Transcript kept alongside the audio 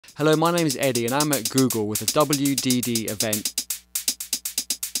Hello, my name is Eddie and I'm at Google with a WDD event.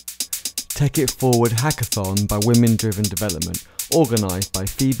 It Forward Hackathon by Women Driven Development, organised by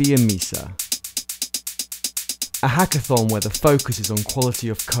Phoebe and Misa. A hackathon where the focus is on quality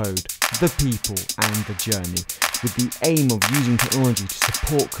of code, the people and the journey, with the aim of using technology to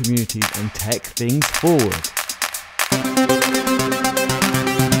support communities and tech things forward.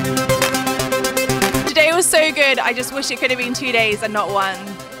 Today was so good, I just wish it could have been 2 days and not one.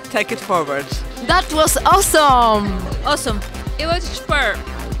 Take it forward. That was awesome! Awesome. It was super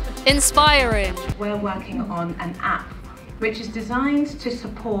inspiring. We're working on an app which is designed to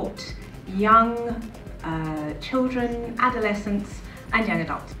support young children, adolescents and young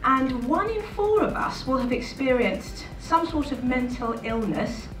adults. And 1 in 4 of us will have experienced some sort of mental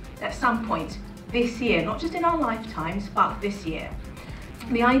illness at some point this year, not just in our lifetimes, but this year.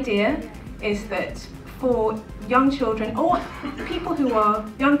 The idea is that for young children or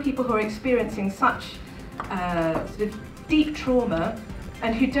young people who are experiencing such sort of deep trauma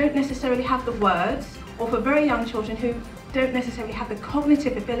and who don't necessarily have the words, or for very young children who don't necessarily have the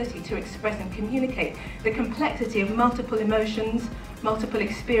cognitive ability to express and communicate the complexity of multiple emotions, multiple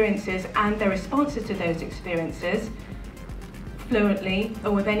experiences and their responses to those experiences fluently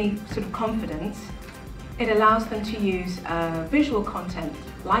or with any sort of confidence, it allows them to use visual content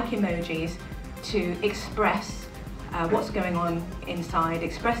like emojis to express what's going on inside,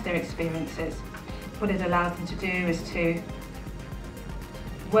 express their experiences. What it allows them to do is to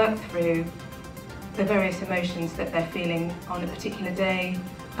work through the various emotions that they're feeling on a particular day,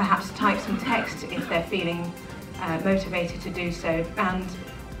 perhaps type some text if they're feeling motivated to do so, and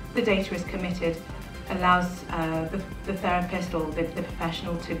the data is committed, allows the therapist or the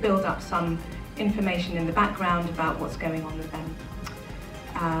professional to build up some information in the background about what's going on with them,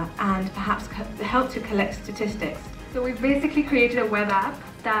 and perhaps help to collect statistics. So we've basically created a web app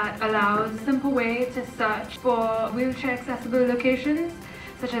that allows a simple way to search for wheelchair accessible locations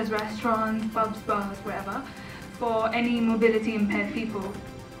such as restaurants, pubs, bars, wherever, for any mobility impaired people.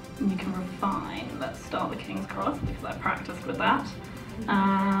 You can refine, let's start with King's Cross because I practiced with that.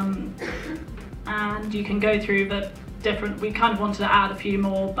 And you can go through the different, we kind of wanted to add a few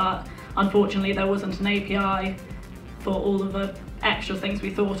more, but unfortunately there wasn't an API for all of the extra things we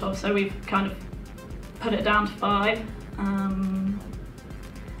thought of, so we've kind of put it down to 5. And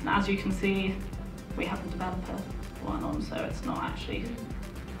as you can see, we have the developer one on, so it's not actually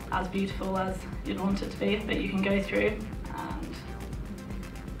as beautiful as you'd want it to be, but you can go through and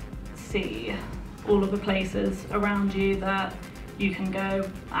see all of the places around you that you can go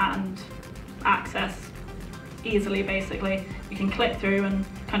and access easily. Basically, you can click through and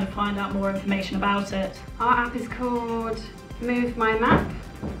kind of find out more information about it. Our app is called Move My Map,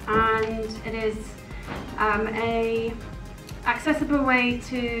 and it is a accessible way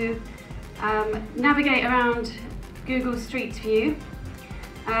to navigate around Google Street View,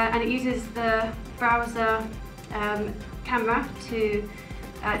 and it uses the browser camera to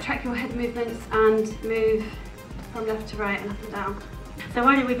track your head movements and move from left to right and up and down. So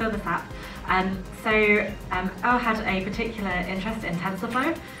why did we build this app? Elle had a particular interest in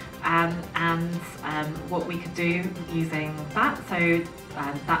TensorFlow and what we could do using that. So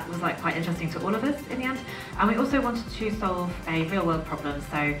that was quite interesting to all of us in the end. And we also wanted to solve a real-world problem.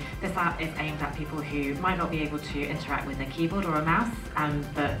 So this app is aimed at people who might not be able to interact with a keyboard or a mouse,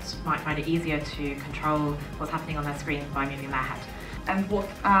 but might find it easier to control what's happening on their screen by moving their head. And what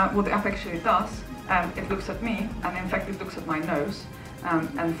the app actually does, it looks at me, and in fact it looks at my nose,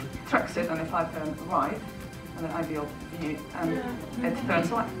 and tracks it, and if I turn right, and then ideal view, it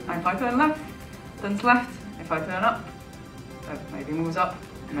turns left. And if I turn left, it turns left. If I turn up, it maybe moves up,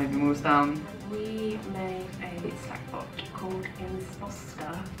 maybe moves down. We made a Slack bot called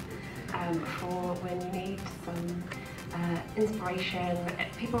Imposter for when you need some inspiration.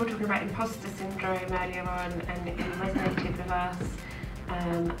 People were talking about imposter syndrome earlier on, and it resonated with us.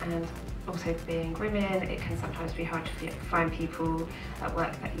 And also being women, it can sometimes be hard to find people at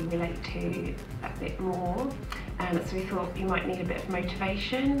work that you relate to a bit more. So we thought you might need a bit of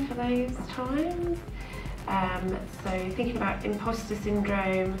motivation for those times. So thinking about imposter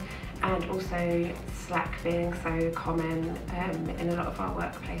syndrome and also Slack being so common in a lot of our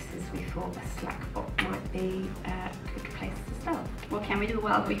workplaces, we thought a Slack bot might be a good place to start. What can we do?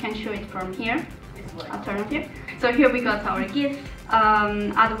 Well, we can show it from here. I'll turn here. So here we got our GIF.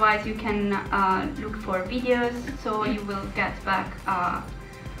 Otherwise you can look for videos, so you will get back a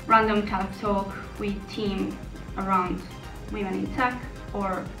random talk with team around women in tech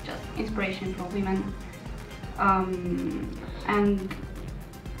or just inspiration for women. And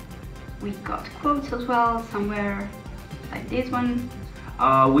we got quotes as well, somewhere like this one.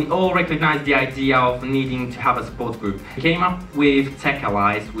 we all recognize the idea of needing to have a support group. We came up with Tech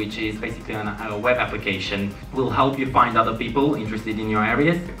Allies, which is basically a web application. Will help you find other people interested in your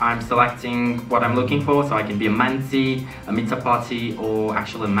areas. I'm selecting what I'm looking for, so I can be a mentee, a meetup party, or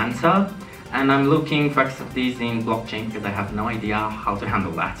actually a mentor. And I'm looking for expertise in blockchain because I have no idea how to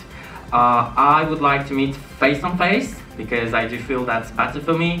handle that. I would like to meet face-on-face because I do feel that's better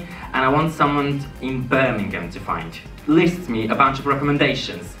for me, and I want someone in Birmingham to find. List me a bunch of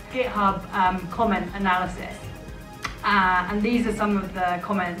recommendations. GitHub comment analysis, and these are some of the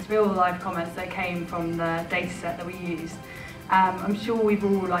comments, real-life comments that came from the dataset that we used. I'm sure we've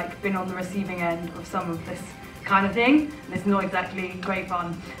all been on the receiving end of some of this kind of thing. It's not exactly great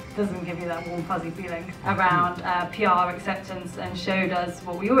fun. Doesn't give you that warm fuzzy feeling around PR acceptance, and showed us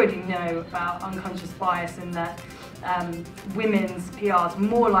what we already know about unconscious bias in that women's PRs are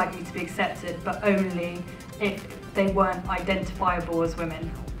more likely to be accepted, but only if they weren't identifiable as women.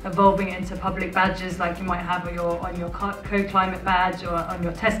 Evolving into public badges like you might have on your Code Climate badge or on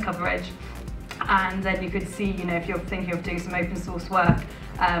your test coverage. And then you could see, if you're thinking of doing some open source work,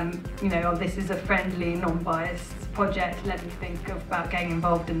 oh, this is a friendly, non-biased project, let me think about getting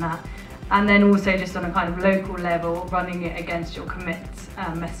involved in that. And then also just on a kind of local level, running it against your commit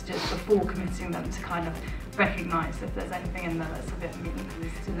messages before committing them to kind of recognise if there's anything in there that's a bit mean.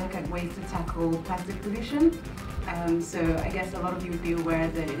 To look at ways to tackle plastic pollution. So I guess a lot of you would be aware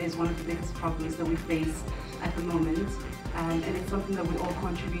that it is one of the biggest problems that we face at the moment. And it's something that we all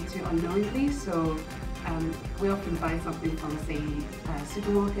contribute to unknowingly. So we often buy something from, say,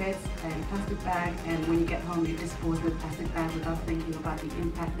 supermarkets, a plastic bag, and when you get home you dispose the plastic bag without thinking about the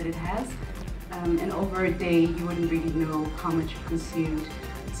impact that it has. And over a day you wouldn't really know how much you consumed.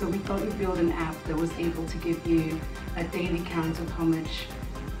 So we thought we'd build an app that was able to give you a daily count of how much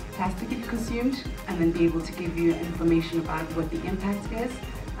plastic you consumed, and then be able to give you information about what the impact is.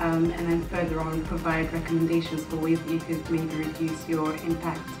 And then further on provide recommendations for ways that you could maybe reduce your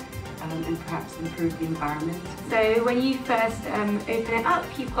impact and perhaps improve the environment. So when you first open it up,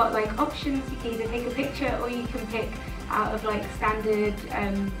 you've got options. You can either take a picture or you can pick out of standard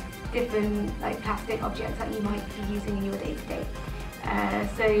different plastic objects that you might be using in your day-to-day.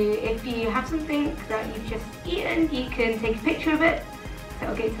 So if you have something that you've just eaten, you can take a picture of it. So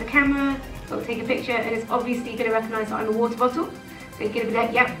it'll go to the camera, it'll take a picture, and it's obviously going to recognise that I'm a water bottle. So you're going to be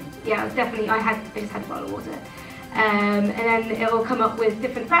like, yeah, definitely, I just had a bottle of water. And then it will come up with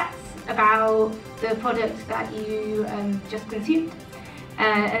different facts about the product that you just consumed.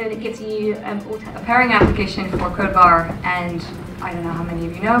 And then it gives you a pairing application for Codebar, and I don't know how many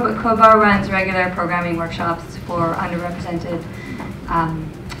of you know, but Codebar runs regular programming workshops for underrepresented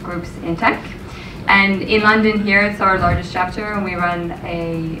groups in tech. And in London here, it's our largest chapter, and we run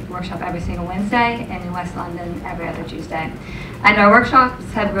a workshop every single Wednesday, and in West London every other Tuesday. And our workshops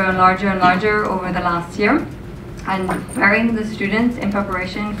have grown larger and larger over the last year, and pairing the students in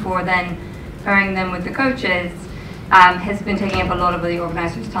preparation for then pairing them with the coaches has been taking up a lot of the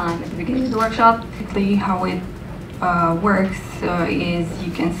organizers' time at the beginning of the workshop. How it works is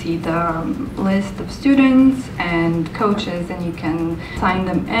you can see the list of students and coaches, and you can sign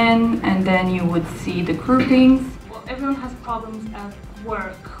them in, and then you would see the groupings. Well, everyone has problems at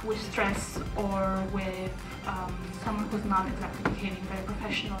work with stress or with someone who's not exactly behaving very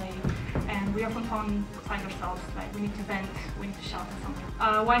professionally, and we often find ourselves we need to vent, we need to shout at something.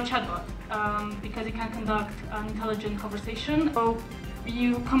 Why chatbot? Because it can conduct an intelligent conversation. So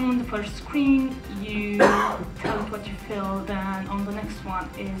you come on the first screen, you tell it what you feel, then on the next one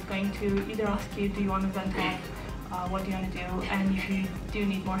is going to either ask you, do you want to vent off, what do you want to do, and if you do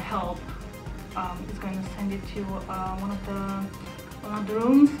need more help, it's going to send you to one of the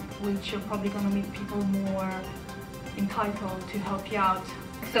rooms, which you're probably going to meet people more entitled to help you out.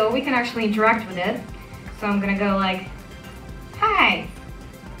 So we can actually interact with it. So I'm going to go hi,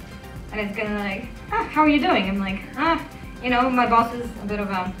 and it's going to how are you doing? I'm you know, my boss is a bit of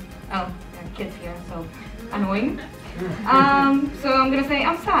a, oh, there are kids here, so annoying. So I'm gonna say,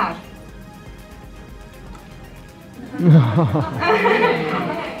 I'm sad.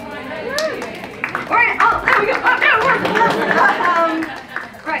 Alright, oh, there we go, oh, that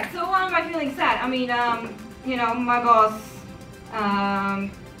worked. Right, so why am I feeling sad? I mean, you know, my boss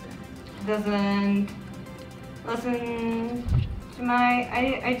doesn't listen to my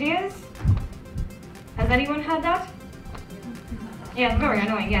ideas. Has anyone had that? Yeah, very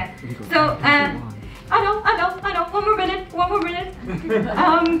annoying, yeah. So, I know, one more minute.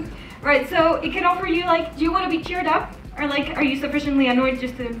 Right, so it can offer you, do you want to be cheered up? Or, are you sufficiently annoyed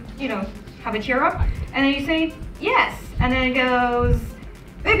just to, you know, have a cheer up? And then you say, yes. And then it goes,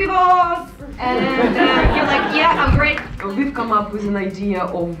 baby boss! And you're like, yeah, I'm great. We've come up with an idea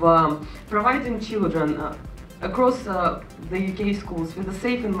of providing children across the UK schools with a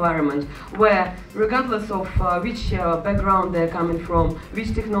safe environment where, regardless of which background they're coming from,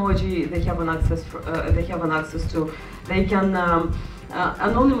 which technology they have an access to, they can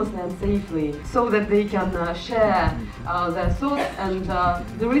anonymously and safely, so that they can share their thoughts, and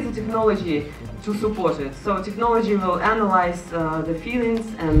there is a technology to support it. So technology will analyze the feelings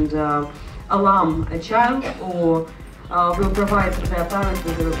and alarm a child, or will provide their parents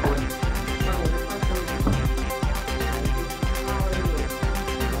with a report.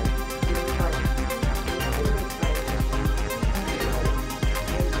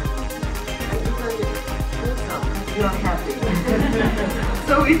 You are happy.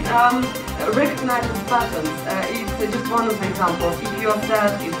 So it recognizes patterns. It's just one of the examples. If you are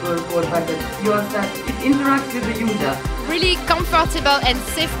sad, it will report back that you are sad. It interacts with the user. Really comfortable and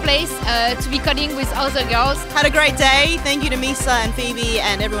safe place to be coding with other girls. Had a great day. Thank you to Misa and Phoebe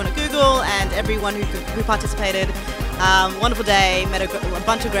and everyone at Google and everyone who participated. Wonderful day, met a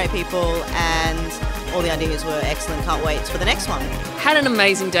bunch of great people, and all the ideas were excellent. Can't wait for the next one. Had an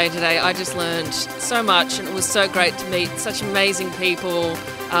amazing day today. I just learned so much, and it was so great to meet such amazing people.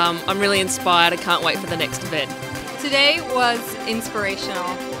 I'm really inspired. I can't wait for the next event. Today was inspirational,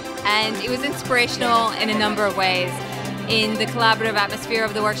 and it was inspirational in a number of ways. In the collaborative atmosphere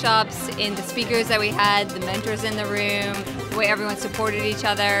of the workshops, in the speakers that we had, the mentors in the room, the way everyone supported each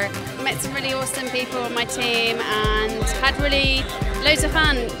other. Met some really awesome people on my team and had really loads of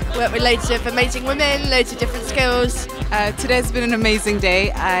fun. Worked with loads of amazing women, loads of different skills. Today's been an amazing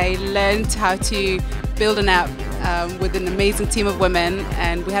day. I learned how to build an app with an amazing team of women,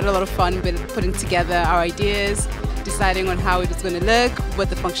 and we had a lot of fun with putting together our ideas, deciding on how it was going to look, what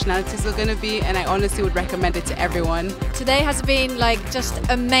the functionalities are going to be, and I honestly would recommend it to everyone. Today has been just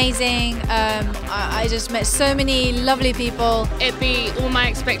amazing. I just met so many lovely people. It beat all my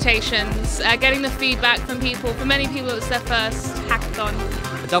expectations. Getting the feedback from people, for many people it was their first hackathon.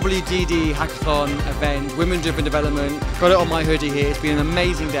 A WDD hackathon event, women-driven development. Got it on my hoodie here. It's been an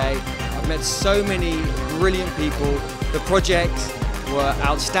amazing day. I've met so many brilliant people. The projects were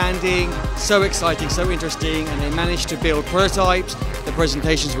outstanding, so exciting, so interesting, and they managed to build prototypes. The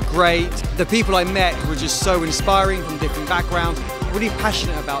presentations were great. The people I met were just so inspiring from different backgrounds, really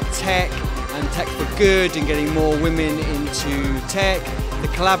passionate about tech and tech for good and getting more women into tech. The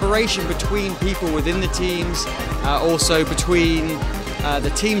collaboration between people within the teams, also between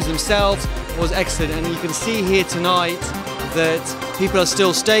the teams themselves, was excellent. And you can see here tonight that people are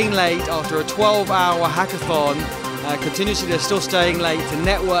still staying late after a 12-hour hackathon. Continuously, they're still staying late to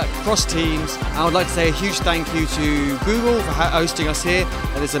network across teams. I would like to say a huge thank you to Google for hosting us here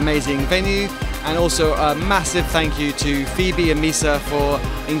at this amazing venue, and also a massive thank you to Phoebe and Misa for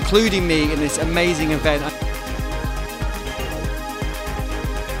including me in this amazing event.